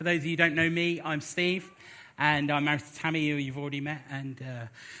For those of you who don't know me, I'm Steve, and I'm married to Tammy, who you've already met, and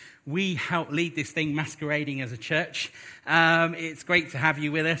we help lead this thing masquerading as a church. It's great to have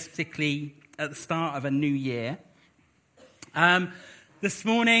you with us, particularly at the start of a new year. This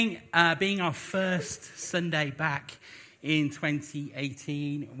morning, being our first Sunday back in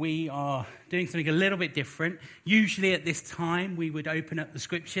 2018, we are doing something a little bit different. Usually at this time, we would open up the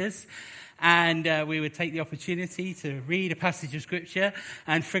scriptures and we would take the opportunity to read a passage of scripture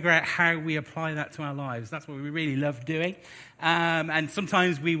and figure out how we apply that to our lives. That's what we really love doing. And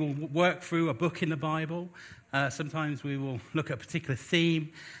sometimes we will work through a book in the Bible. Sometimes we will look at a particular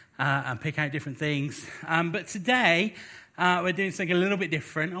theme and pick out different things. But today, we're doing something a little bit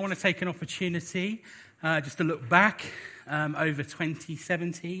different. I want to take an opportunity just to look back over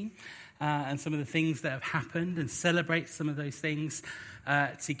 2017 and some of the things that have happened and celebrate some of those things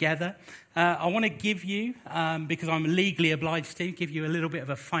together. I want to give you, because I'm legally obliged to, give you a little bit of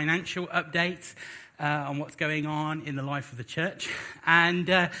a financial update on what's going on in the life of the church. And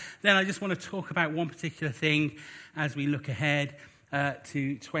then I just want to talk about one particular thing as we look ahead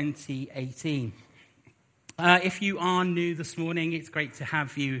to 2018. If you are new this morning, it's great to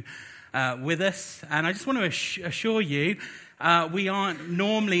have you with us. And I just want to assure you, we aren't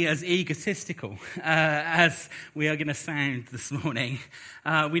normally as egotistical as we are going to sound this morning.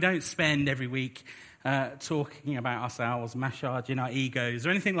 We don't spend every week talking about ourselves, massaging our egos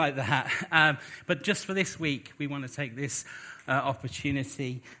or anything like that. But just for this week, we want to take this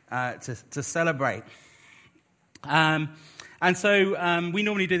opportunity to celebrate. And so we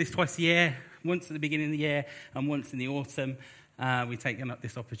normally do this twice a year, once at the beginning of the year and once in the autumn. We take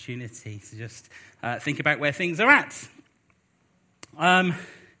this opportunity to just think about where things are at.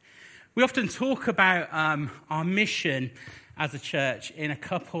 We often talk about our mission as a church in a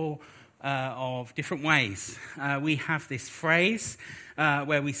couple of different ways. We have this phrase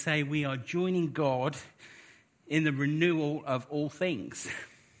where we say we are joining God in the renewal of all things,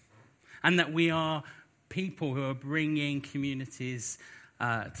 and that we are people who are bringing communities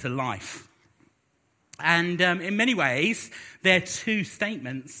to life. And in many ways, they're two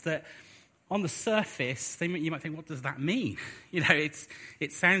statements that, on the surface, you might think, what does that mean? You know,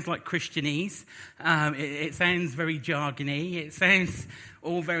 it sounds like Christianese. It sounds very jargony. It sounds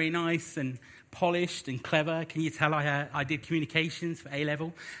all very nice and polished and clever. Can you tell I did communications for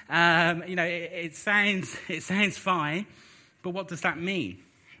A-level? It sounds fine, but what does that mean?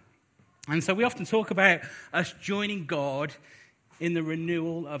 And so we often talk about us joining God in the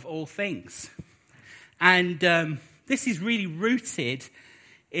renewal of all things. And this is really rooted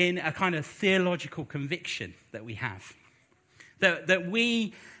in a kind of theological conviction that we have. That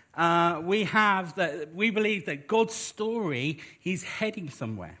we believe that God's story is heading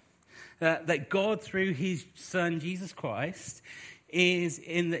somewhere. That God, through his Son, Jesus Christ, is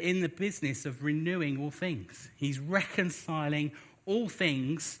in the business of renewing all things. He's reconciling all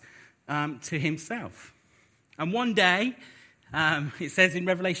things to himself. And one day, it says in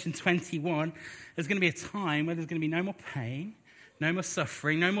Revelation 21, there's going to be a time where there's going to be no more pain, no more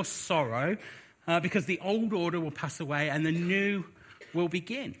suffering, no more sorrow, because the old order will pass away and the new will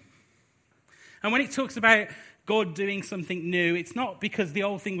begin. And when it talks about God doing something new, it's not because the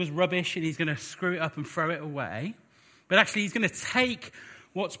old thing was rubbish and he's going to screw it up and throw it away, but actually he's going to take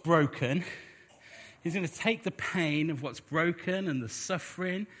what's broken, he's going to take the pain of what's broken and the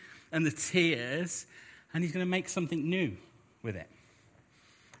suffering and the tears, and he's going to make something new with it.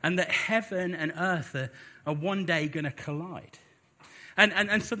 And that heaven and earth are one day going to collide.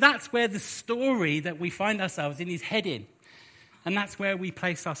 And so that's where the story that we find ourselves in is heading. And that's where we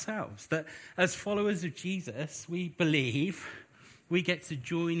place ourselves. That as followers of Jesus, we believe we get to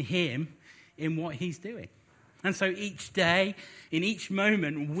join him in what he's doing. And so each day, in each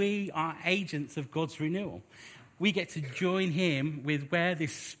moment, we are agents of God's renewal. We get to join him with where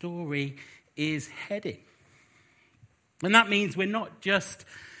this story is heading. And that means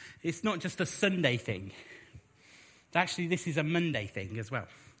it's not just a Sunday thing. Actually, this is a Monday thing as well,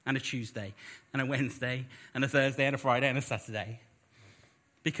 and a Tuesday, and a Wednesday, and a Thursday, and a Friday, and a Saturday.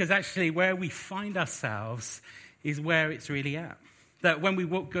 Because actually, where we find ourselves is where it's really at. That when we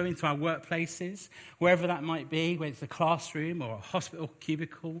go into our workplaces, wherever that might be, whether it's a classroom or a hospital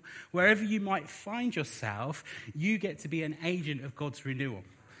cubicle, wherever you might find yourself, you get to be an agent of God's renewal.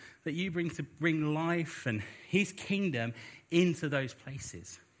 That you bring life and his kingdom into those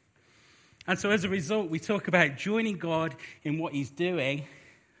places. And so as a result, we talk about joining God in what he's doing,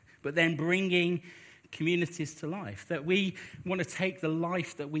 but then bringing communities to life. That we want to take the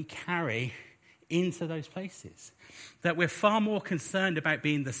life that we carry into those places. That we're far more concerned about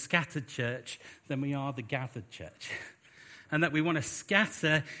being the scattered church than we are the gathered church. and that we want to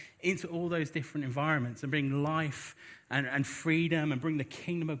scatter into all those different environments and bring life and freedom and bring the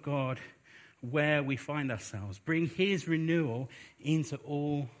kingdom of God where we find ourselves. Bring his renewal into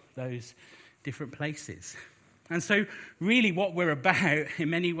all those different places. And so really what we're about in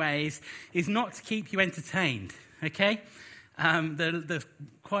many ways is not to keep you entertained, okay? There's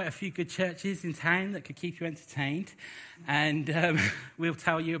quite a few good churches in town that could keep you entertained, and we'll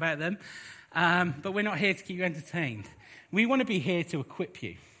tell you about them. But we're not here to keep you entertained. We want to be here to equip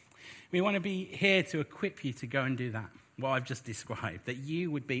you. We want to be here to equip you to go and do that, what I've just described, that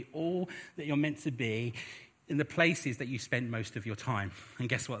you would be all that you're meant to be in the places that you spend most of your time. And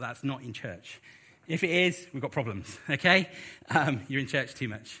guess what? That's not in church. If it is, we've got problems, okay? You're in church too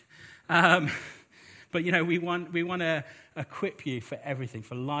much. But, we want to equip you for everything,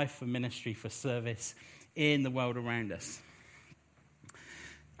 for life, for ministry, for service in the world around us.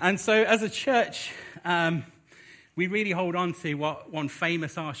 And so as a church, we really hold on to what one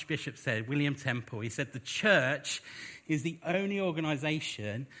famous archbishop said, William Temple. He said, the church is the only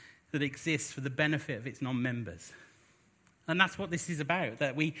organization that exists for the benefit of its non-members. And that's what this is about,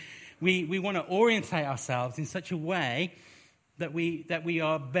 that we want to orientate ourselves in such a way that we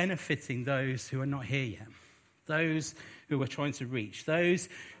are benefiting those who are not here yet, those who we're trying to reach, those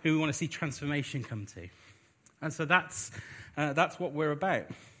who we want to see transformation come to. And so that's what we're about.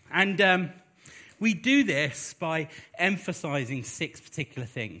 And we do this by emphasizing 6 particular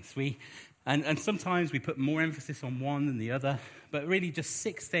things. And sometimes we put more emphasis on one than the other, but really just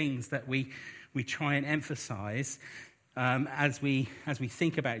 6 things that we try and emphasize as we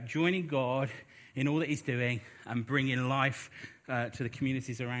think about joining God in all that he's doing and bringing life to the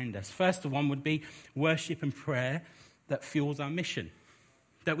communities around us. First one would be worship and prayer that fuels our mission.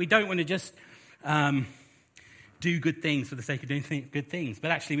 That we don't want to just do good things for the sake of doing good things,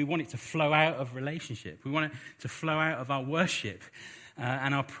 but actually we want it to flow out of relationship. We want it to flow out of our worship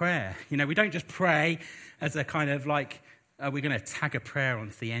and our prayer. We don't just pray as a kind of like, we're going to tag a prayer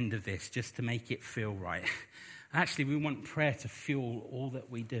onto the end of this just to make it feel right. Actually, we want prayer to fuel all that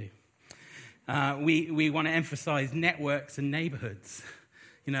we do. We want to emphasize networks and neighborhoods.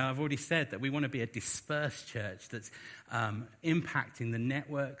 I've already said that we want to be a dispersed church that's impacting the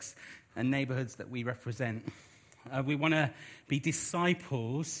networks and neighborhoods that we represent. We want to be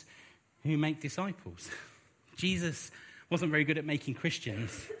disciples who make disciples. Jesus wasn't very good at making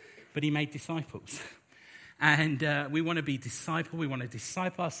Christians, but he made disciples. And we want to be disciple. We want to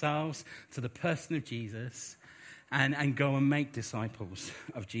disciple ourselves to the person of Jesus and go and make disciples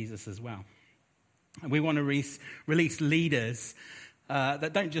of Jesus as well. And we want to release leaders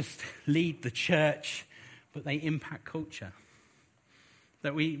that don't just lead the church, but they impact culture.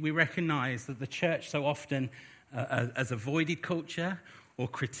 That we recognize that the church so often has avoided culture or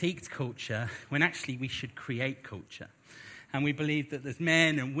critiqued culture, when actually we should create culture. And we believe that there's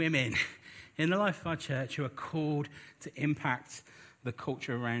men and women in the life of our church who are called to impact the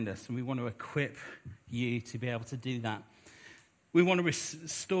culture around us. And we want to equip you to be able to do that. We want to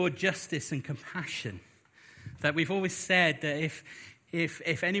restore justice and compassion. That we've always said that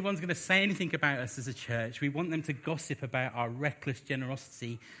if anyone's going to say anything about us as a church, we want them to gossip about our reckless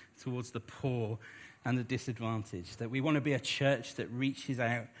generosity towards the poor and the disadvantaged. That we want to be a church that reaches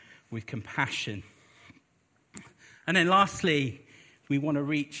out with compassion. And then lastly, we want to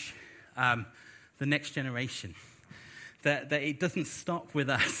reach the next generation. That it doesn't stop with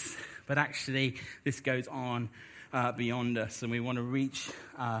us, but actually this goes on beyond us, and we want to reach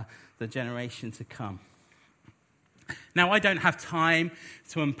the generation to come. Now, I don't have time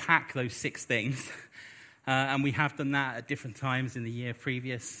to unpack those 6 things, and we have done that at different times in the year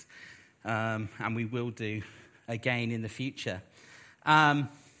previous, and we will do again in the future.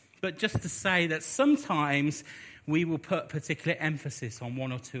 But just to say that sometimes we will put particular emphasis on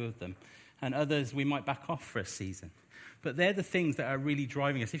 1 or 2 of them, and others we might back off for a season. But they're the things that are really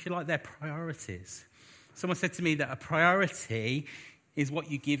driving us. If you like, they're priorities. Someone said to me that a priority is what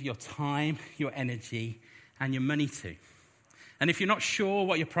you give your time, your energy, and your money to. And if you're not sure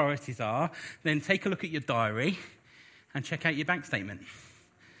what your priorities are, then take a look at your diary and check out your bank statement,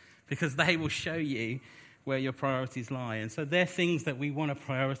 because they will show you where your priorities lie. And so they're things that we want to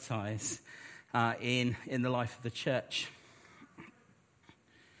prioritize in the life of the church.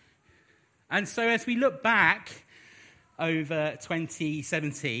 And so as we look back over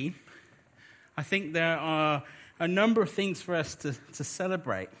 2017, I think there are a number of things for us to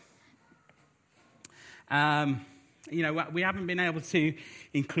celebrate. We haven't been able to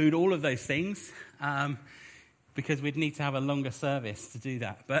include all of those things because we'd need to have a longer service to do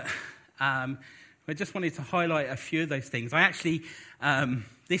that. But I just wanted to highlight a few of those things. I actually,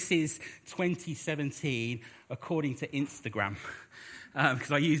 this is 2017 according to Instagram, because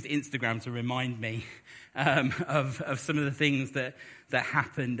I used Instagram to remind me of some of the things that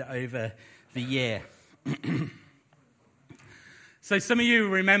happened over the year. So some of you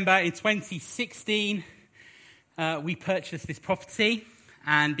remember in 2016, we purchased this property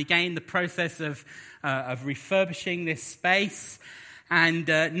and began the process of refurbishing this space. And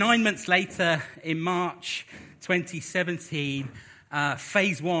 9 months later, in March 2017,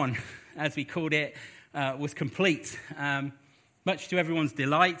 phase one, as we called it, was complete. Much to everyone's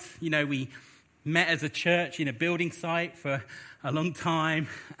delight. We met as a church in a building site for a long time.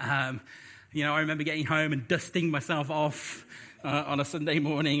 I remember getting home and dusting myself off on a Sunday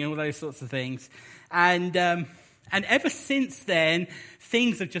morning and all those sorts of things. And ever since then,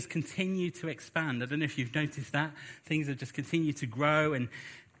 things have just continued to expand. I don't know if you've noticed that. Things have just continued to grow and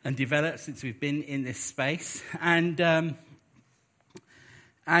develop since we've been in this space. And one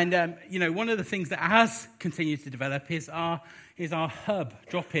of the things that has continued to develop is our hub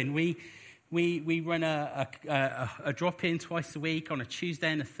drop-in. We run a drop-in twice a week on a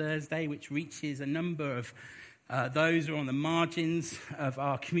Tuesday and a Thursday, which reaches a number of those who are on the margins of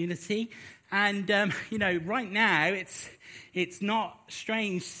our community. And, right now, it's not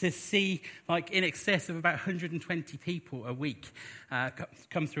strange to see, in excess of about 120 people a week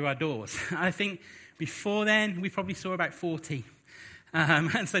come through our doors. I think before then, we probably saw about 40.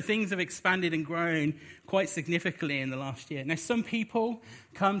 And so things have expanded and grown quite significantly in the last year. Now, some people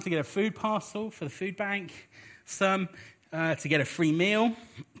come to get a food parcel for the food bank, some to get a free meal,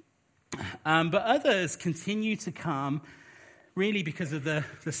 but others continue to come really because of the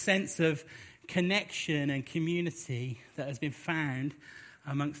sense of connection and community that has been found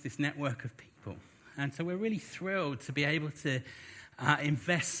amongst this network of people. And so we're really thrilled to be able to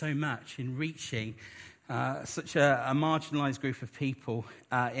invest so much in reaching such a marginalised group of people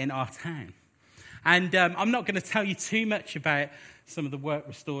in our town. And I'm not going to tell you too much about some of the work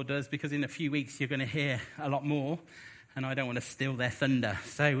Restore does, because in a few weeks you're going to hear a lot more, and I don't want to steal their thunder.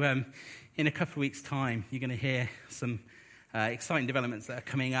 So in a couple of weeks' time, you're going to hear some exciting developments that are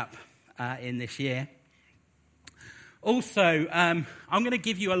coming up in this year. Also, I'm going to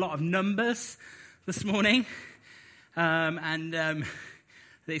give you a lot of numbers this morning, and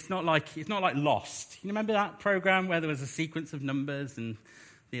it's not like Lost. You remember that program where there was a sequence of numbers and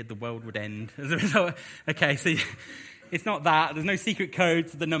the world would end as a result? Okay, so it's not that. There's no secret code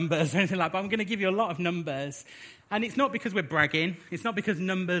to the numbers or anything like that. But I'm going to give you a lot of numbers. And it's not because we're bragging. It's not because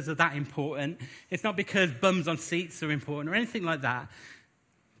numbers are that important. It's not because bums on seats are important or anything like that.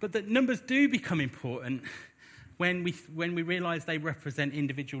 But the numbers do become important when we realize they represent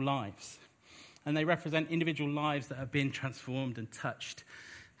individual lives. And they represent individual lives that have been transformed and touched.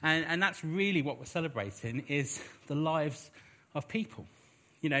 And that's really what we're celebrating, is the lives of people.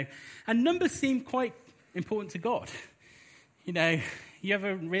 And numbers seem quite important to God. You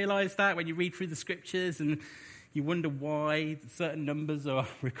ever realize that when you read through the scriptures and you wonder why certain numbers are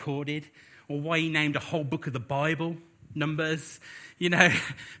recorded, or why he named a whole book of the Bible Numbers?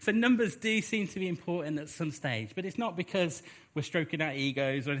 So numbers do seem to be important at some stage, but it's not because we're stroking our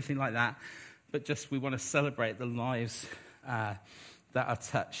egos or anything like that, but just we want to celebrate the lives that are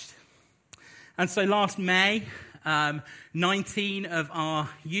touched. And so last May, 19 of our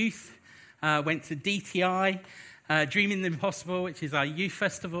youth went to DTI, Dreaming the Impossible, which is our youth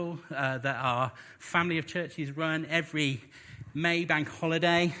festival that our family of churches run every May bank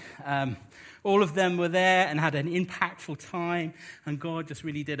holiday. All of them were there and had an impactful time, and God just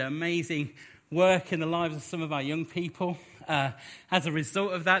really did amazing work in the lives of some of our young people. As a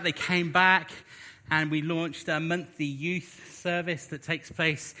result of that, they came back, and we launched a monthly youth service that takes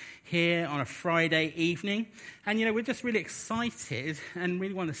place here on a Friday evening. And, we're just really excited and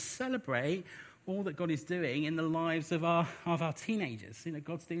really want to celebrate all that God is doing in the lives of our teenagers.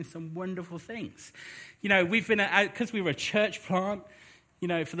 God's doing some wonderful things. We've been out, because we were a church plant,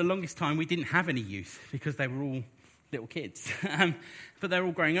 for the longest time we didn't have any youth because they were all little kids. But they're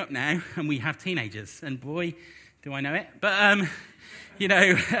all growing up now, and we have teenagers. And boy, do I know it. But,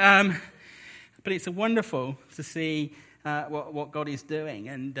 but it's wonderful to see what God is doing.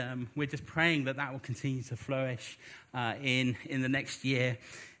 And we're just praying that will continue to flourish in the next year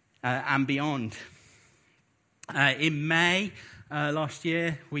and beyond. In May last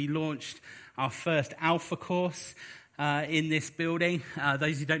year, we launched our first Alpha course in this building.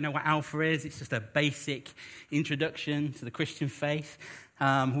 Those who don't know what Alpha is, it's just a basic introduction to the Christian faith.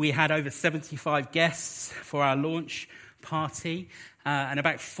 We had over 75 guests for our launch party, and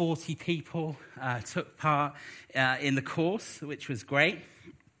about 40 people took part in the course, which was great.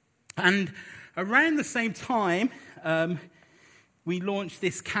 And around the same time, we launched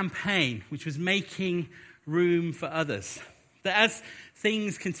this campaign, which was making room for others. That as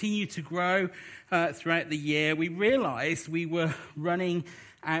things continued to grow throughout the year, we realized we were running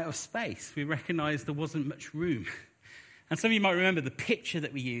out of space. We recognized there wasn't much room. And some of you might remember the picture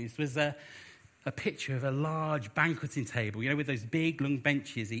that we used was a picture of a large banqueting table, with those big long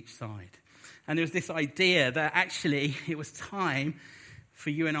benches each side. And there was this idea that actually it was time for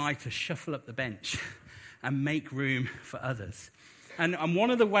you and I to shuffle up the bench and make room for others. And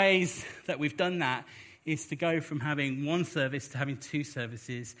one of the ways that we've done that is to go from having one service to having two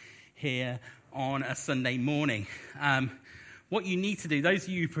services here on a Sunday morning. What you need to do, those of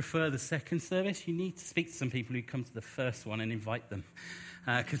you who prefer the second service, you need to speak to some people who come to the first one and invite them.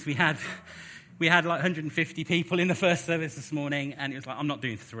 Because we had like 150 people in the first service this morning, and it was like, I'm not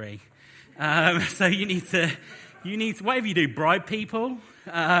doing three. So you need to, whatever you do, bribe people,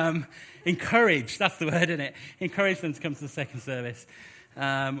 encourage, that's the word, isn't it? Encourage them to come to the second service.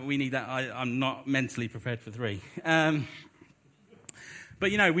 We need that. I'm not mentally prepared for three. But,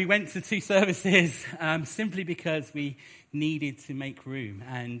 we went to two services simply because we needed to make room.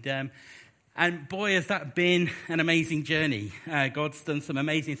 And boy, has that been an amazing journey. God's done some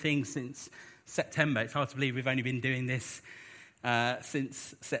amazing things since September. It's hard to believe we've only been doing this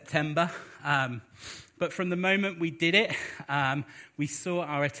since September. But from the moment we did it, we saw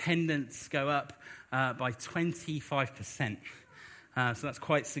our attendance go up by 25%. So that's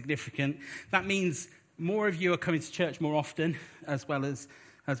quite significant. That means more of you are coming to church more often, as well as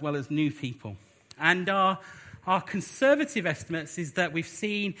new people. And our conservative estimates is that we've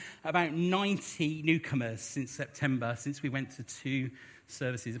seen about 90 newcomers since September, since we went to two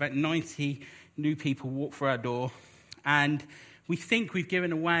services. About 90 new people walk through our door. And we think we've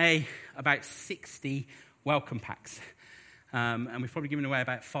given away about 60 welcome packs. And we've probably given away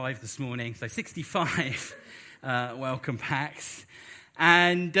about 5 this morning, so 65 welcome packs.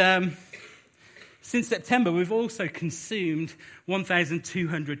 And since September, we've also consumed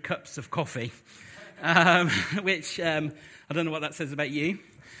 1,200 cups of coffee, which I don't know what that says about you.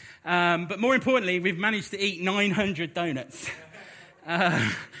 But more importantly, we've managed to eat 900 donuts.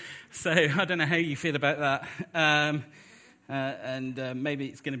 So I don't know how you feel about that. And maybe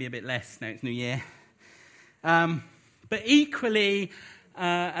it's going to be a bit less now it's New Year. But equally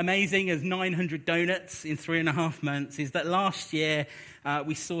amazing as 900 donuts in 3.5 months is that last year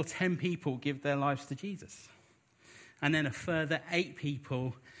we saw 10 people give their lives to Jesus. And then a further 8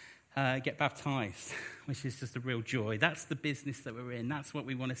 people get baptized, which is just a real joy. That's the business that we're in. That's what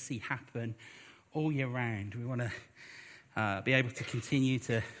we want to see happen all year round. We want to be able to continue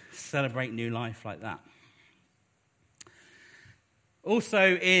to celebrate new life like that.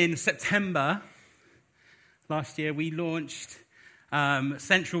 Also in September last year, we launched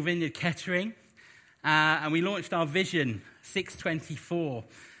Central Vineyard Kettering, and we launched our vision 624,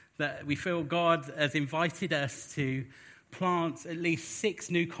 that we feel God has invited us to plant at least 6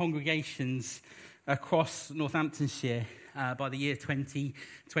 new congregations across Northamptonshire by the year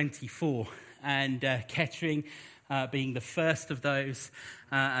 2024, and Kettering being the first of those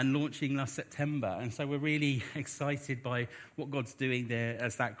and launching last September. And so we're really excited by what God's doing there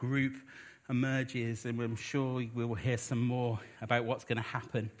as that group emerges, and I'm sure we will hear some more about what's going to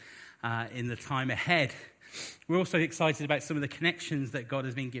happen in the time ahead. We're also excited about some of the connections that God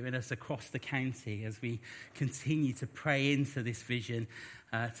has been giving us across the county as we continue to pray into this vision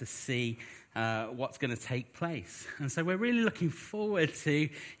to see what's going to take place. And so we're really looking forward to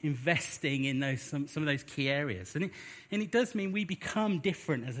investing in some of those key areas. And it does mean we become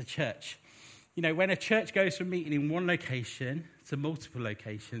different as a church. When a church goes from meeting in one location to multiple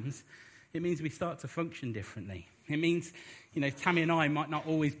locations, it means we start to function differently. It means, Tammy and I might not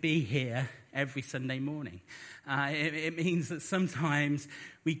always be here every Sunday morning. It means that sometimes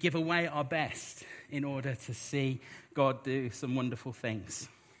we give away our best in order to see God do some wonderful things.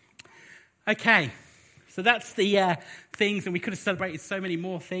 Okay, so that's the things, and we could have celebrated so many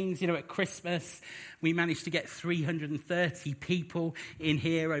more things. At Christmas, we managed to get 330 people in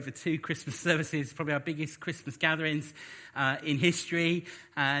here over 2 Christmas services, probably our biggest Christmas gatherings in history.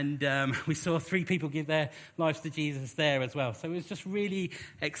 And we saw 3 people give their lives to Jesus there as well. So it was just really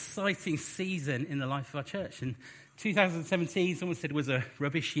exciting season in the life of our church. And 2017, someone said, was a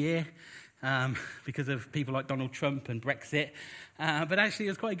rubbish year because of people like Donald Trump and Brexit. But actually,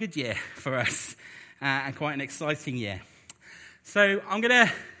 it was quite a good year for us and quite an exciting year. So I'm going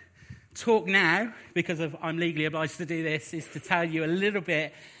to talk now, because I'm legally obliged to do this, is to tell you a little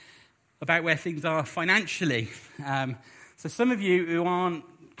bit about where things are financially. So some of you who aren't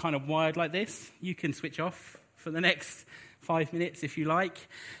kind of wired like this, you can switch off for the next 5 minutes if you like.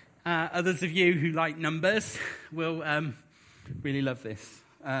 Others of you who like numbers will really love this.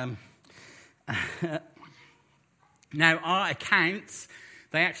 Now, our accounts,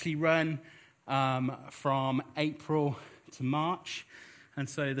 they actually run from April to March. And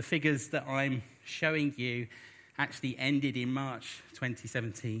so the figures that I'm showing you actually ended in March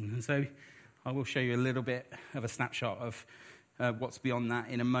 2017. And so I will show you a little bit of a snapshot of what's beyond that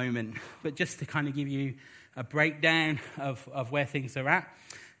in a moment. But just to kind of give you a breakdown of where things are at.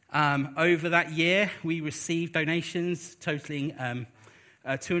 Over that year, we received donations totaling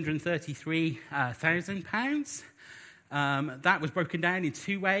 £233,000. That was broken down in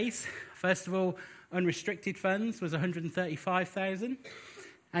two ways. First of all, unrestricted funds was £135,000,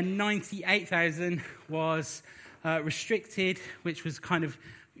 and £98,000 was restricted, which was kind of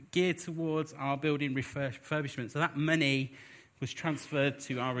geared towards our building refurbishment. So that money was transferred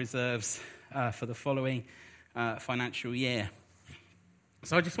to our reserves for the following financial year.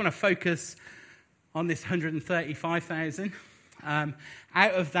 So I just want to focus on this £135,000.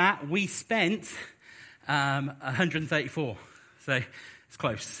 Out of that, we spent 134. So it's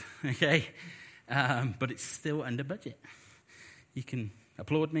close, okay? But it's still under budget. You can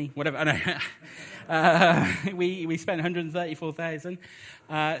applaud me, whatever. I know. We spent 134,000.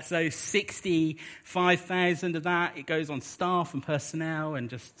 So 65,000 of that, it goes on staff and personnel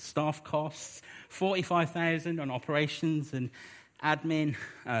and just staff costs. 45,000 on operations and admin.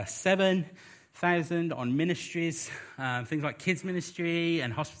 7,000 on ministries, things like kids ministry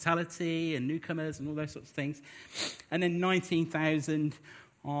and hospitality and newcomers and all those sorts of things. And then 19,000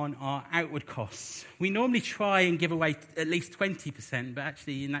 on our outward costs. We normally try and give away at least 20%, but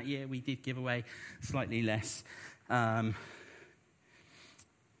actually in that year we did give away slightly less.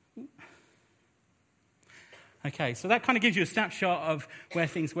 Okay, so that kind of gives you a snapshot of where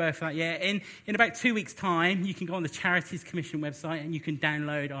things were for that year. In about 2 weeks' time, you can go on the Charities Commission website and you can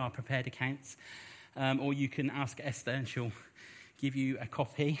download our prepared accounts, or you can ask Esther and she'll give you a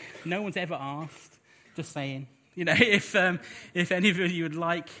copy. No one's ever asked, just saying. You know, if any of you would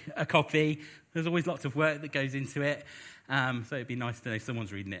like a copy, there's always lots of work that goes into it, so it'd be nice to know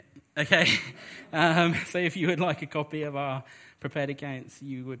someone's reading it. Okay, so if you would like a copy of our prepared accounts,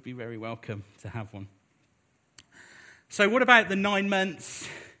 you would be very welcome to have one. So what about the 9 months,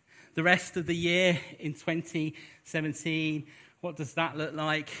 the rest of the year in 2017? What does that look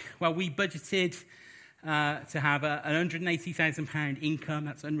like? Well, we budgeted to have an £180,000 income,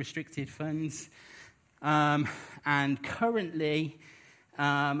 that's unrestricted funds. And currently,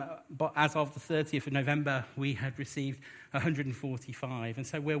 but as of the 30th of November, we had received 145. And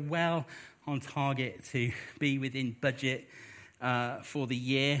so we're well on target to be within budget for the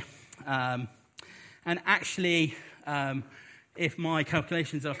year. And actually, if my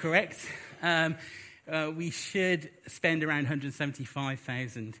calculations are correct, we should spend around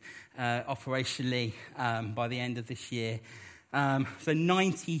 175,000 operationally by the end of this year. So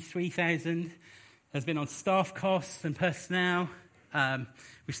 93,000 has been on staff costs and personnel.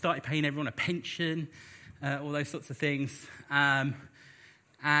 We've started paying everyone a pension, all those sorts of things. And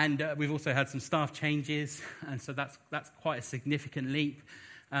we've also had some staff changes, and so that's quite a significant leap.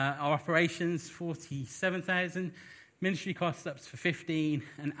 Our operations, 47,000. Ministry costs up to 15,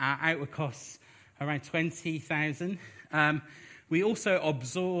 and our outward costs around 20,000. We also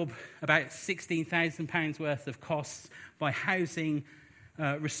absorb about £16,000 worth of costs by housing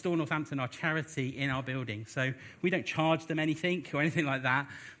Restore Northampton, our charity, in our building. So we don't charge them anything or anything like that,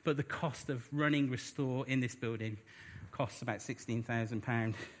 but the cost of running Restore in this building costs about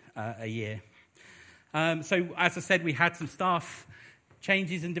 £16,000 a year. So as I said, we had some staff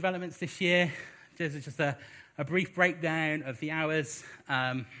changes and developments this year. There's just a brief breakdown of the hours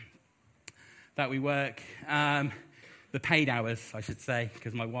that we work. The paid hours, I should say,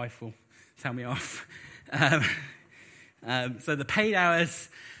 because my wife will tell me off. So the paid hours,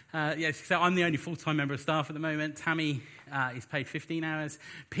 so I'm the only full-time member of staff at the moment. Tammy is paid 15 hours.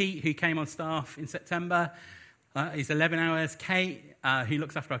 Pete, who came on staff in September, is 11 hours. Kate, who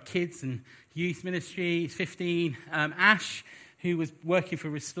looks after our kids and youth ministry, is 15. Ash, who was working for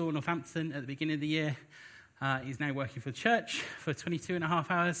Restore Northampton at the beginning of the year, is now working for the church for 22 and a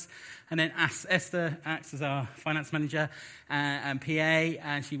half hours. And then Esther acts as our finance manager and PA,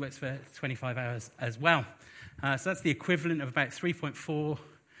 and she works for 25 hours as well. So that's the equivalent of about 3.4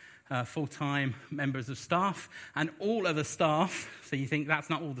 full-time members of staff. And all other staff, so you think that's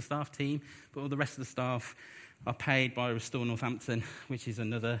not all the staff team, but all the rest of the staff are paid by Restore Northampton, which is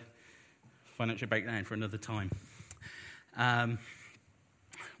another financial breakdown for another time.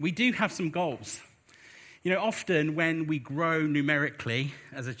 We do have some goals. You know, often when we grow numerically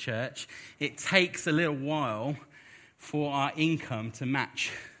as a church, it takes a little while for our income to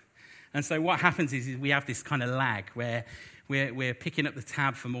match And so what happens is we have this kind of lag where we're picking up the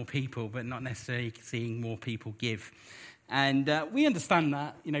tab for more people, but not necessarily seeing more people give. And we understand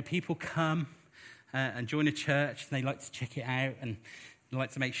that. People come and join a church, and they like to check it out, and they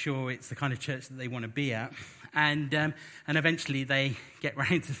like to make sure it's the kind of church that they want to be at. And eventually they get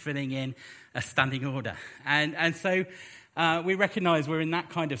round to filling in a standing order. And so we recognise we're in that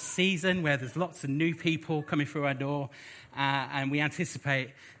kind of season where there's lots of new people coming through our door, and we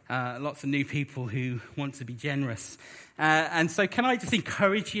anticipate lots of new people who want to be generous. And so can I just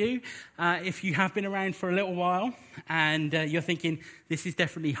encourage you, if you have been around for a little while and you're thinking, this is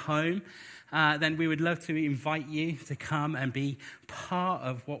definitely home, then we would love to invite you to come and be part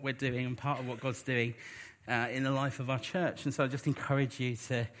of what we're doing and part of what God's doing in the life of our church. And so I just encourage you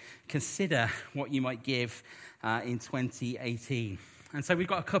to consider what you might give in 2018. And so we've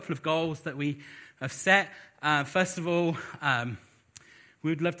got a couple of goals that we have set. First of all, we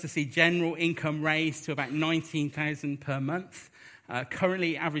would love to see general income raised to about 19,000 per month.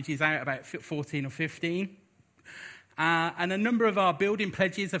 Currently, it averages out about 14 or 15. And a number of our building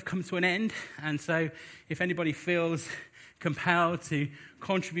pledges have come to an end. And so if anybody feels compelled to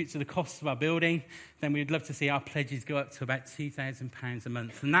contribute to the cost of our building, then we'd love to see our pledges go up to about £2,000 a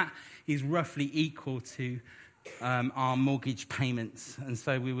month. And that is roughly equal to our mortgage payments. And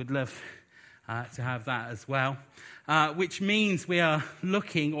so we would love to have that as well, which means we are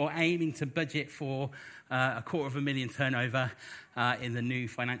looking or aiming to budget for £250,000 turnover in the new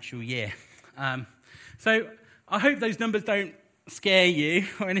financial year. So I hope those numbers don't scare you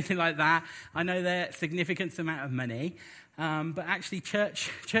or anything like that. I know they're a significant amount of money, but actually church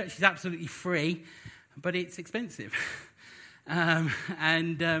is absolutely free, but it's expensive.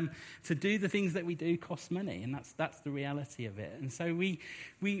 And to do the things that we do costs money, and that's the reality of it. And so we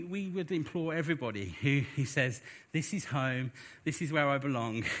would implore everybody who says, this is home, this is where I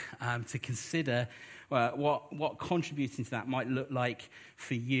belong, to consider what contributing to that might look like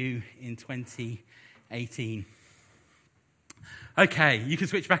for you in 2018. Okay, you can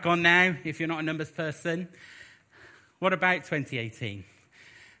switch back on now if you're not a numbers person. What about 2018?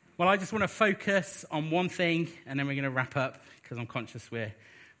 Well, I just want to focus on one thing, and then we're going to wrap up, because I'm conscious we're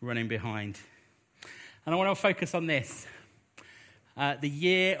running behind. And I want to focus on this, the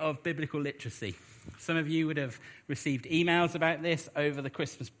year of biblical literacy. Some of you would have received emails about this over the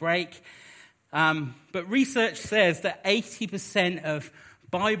Christmas break. But research says that 80% of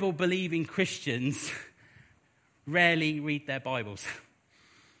Bible-believing Christians rarely read their Bibles.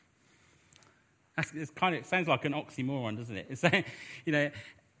 It sounds like an oxymoron, doesn't it? It's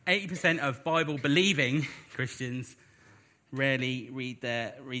 80% of Bible-believing Christians rarely read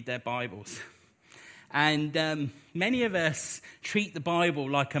their Bibles. And many of us treat the Bible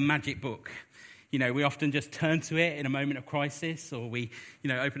like a magic book. We often just turn to it in a moment of crisis, or we,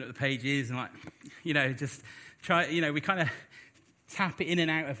 open up the pages and just try, we kind of tap it in and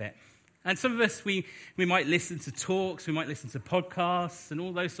out of it. And some of us, we might listen to talks, we might listen to podcasts and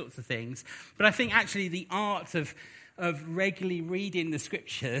all those sorts of things. But I think actually the art of regularly reading the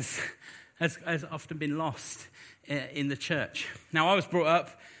scriptures has often been lost in the church. Now, I was brought up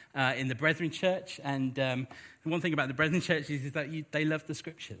in the Brethren Church, and the one thing about the Brethren Church is that they love the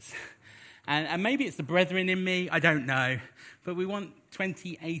scriptures. And maybe it's the brethren in me, I don't know. But we want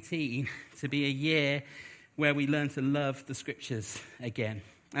 2018 to be a year where we learn to love the scriptures again.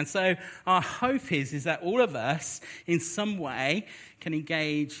 And so our hope is that all of us, in some way, can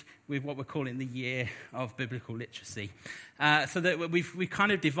engage with what we're calling the year of biblical literacy. So that we've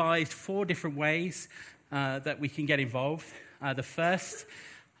kind of devised 4 different ways that we can get involved. The first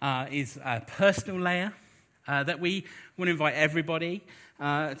is a personal layer, that we want to invite everybody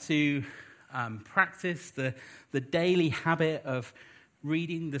to practice the daily habit of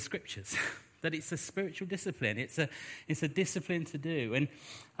reading the scriptures. That it's a spiritual discipline. It's a discipline to do.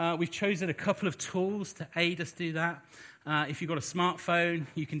 And we've chosen a couple of tools to aid us do that. If you've got a smartphone,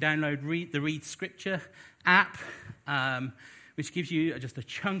 you can download the Read Scripture app, which gives you just a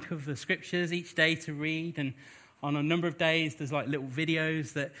chunk of the scriptures each day to read. And on a number of days, there's like little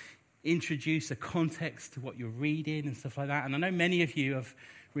videos that introduce a context to what you're reading and stuff like that. And I know many of you have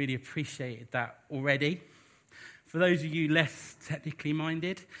really appreciated that already. For those of you less technically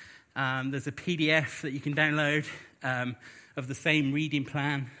minded, there's a PDF that you can download of the same reading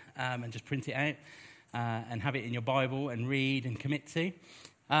plan and just print it out and have it in your Bible and read and commit to.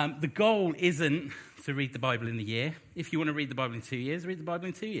 The goal isn't to read the Bible in a year. If you want to read the Bible in 2 years, read the Bible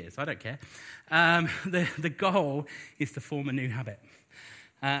in 2 years. I don't care. The goal is to form a new habit.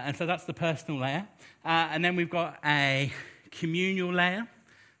 And so that's the personal layer. And then we've got a communal layer.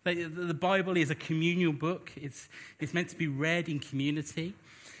 The Bible is a communal book. It's meant to be read in community.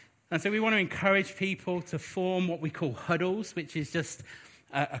 And so we want to encourage people to form what we call huddles, which is just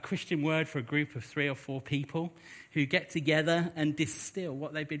a Christian word for a group of 3 or 4 people who get together and distill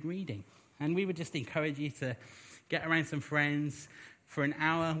what they've been reading. And we would just encourage you to get around some friends for an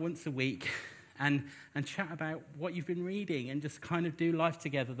hour once a week and chat about what you've been reading and just kind of do life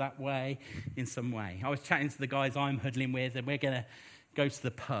together that way in some way. I was chatting to the guys I'm huddling with, and we're going to go to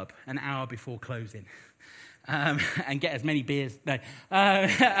the pub an hour before closing and get as many beers.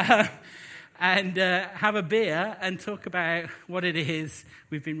 And have a beer and talk about what it is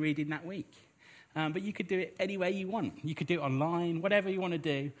we've been reading that week. But you could do it any way you want. You could do it online, whatever you want to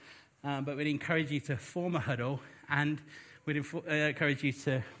do. But we'd encourage you to form a huddle, and we'd encourage you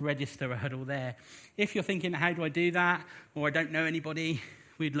to register a huddle there. If you're thinking, how do I do that? Or I don't know anybody,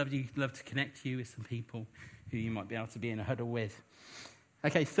 we'd love to connect you with some people who you might be able to be in a huddle with.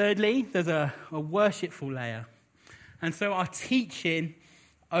 Okay, thirdly, there's a worshipful layer. And so our teaching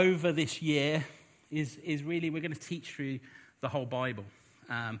over this year is really, we're going to teach through the whole Bible.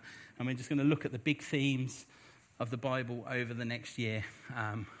 And we're just going to look at the big themes of the Bible over the next year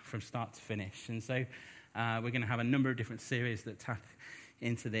from start to finish. And so we're going to have a number of different series that tap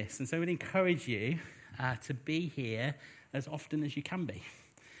into this. And so we'd encourage you to be here as often as you can be.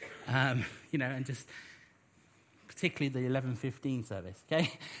 And just particularly the 11:15 service,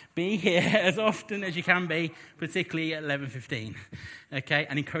 okay? Be here as often as you can be, particularly at 11:15, okay?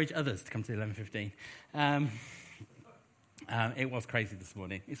 And encourage others to come to 11:15. It was crazy this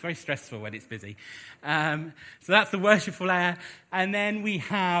morning. It's very stressful when it's busy. So that's the worshipful layer. And then we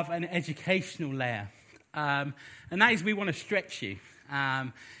have an educational layer. And that is, we want to stretch you.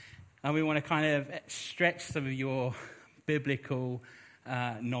 And we want to kind of stretch some of your biblical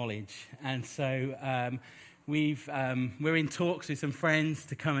knowledge. And so we're in talks with some friends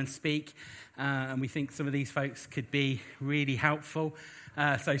to come and speak. And we think some of these folks could be really helpful.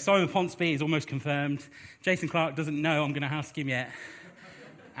 So Simon Ponsonby is almost confirmed. Jason Clark doesn't know I'm going to ask him yet.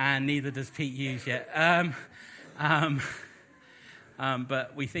 And neither does Pete Hughes yet.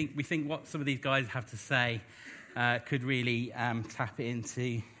 But we think what some of these guys have to say could really tap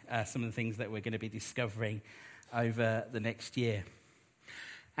into some of the things that we're going to be discovering over the next year.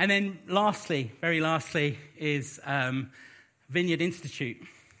 And then lastly, very lastly, is Vineyard Institute,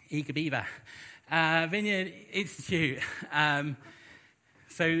 Eager Beaver. Vineyard Institute.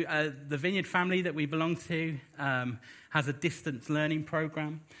 So the Vineyard family that we belong to has a distance learning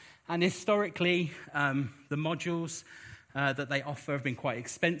program. And historically, the modules that they offer have been quite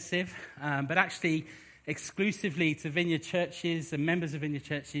expensive. But actually, exclusively to Vineyard churches and members of Vineyard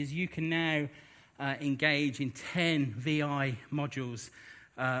churches, you can now engage in 10 VI modules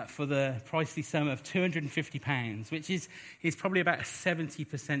for the pricey sum of £250, which is probably about a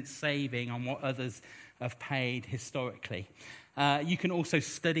 70% saving on what others have paid historically. You can also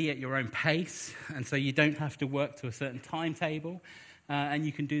study at your own pace, and so you don't have to work to a certain timetable, and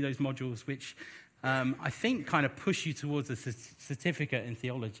you can do those modules which I think kind of push you towards a certificate in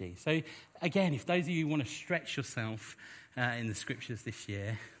theology. So again, if those of you want to stretch yourself in the scriptures this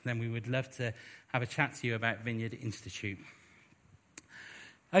year, then we would love to have a chat to you about Vineyard Institute.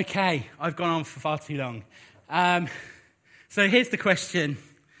 Okay, I've gone on for far too long. So here's the question.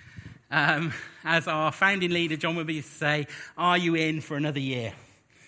 As our founding leader, John Wilby, used to say, are you in for another year?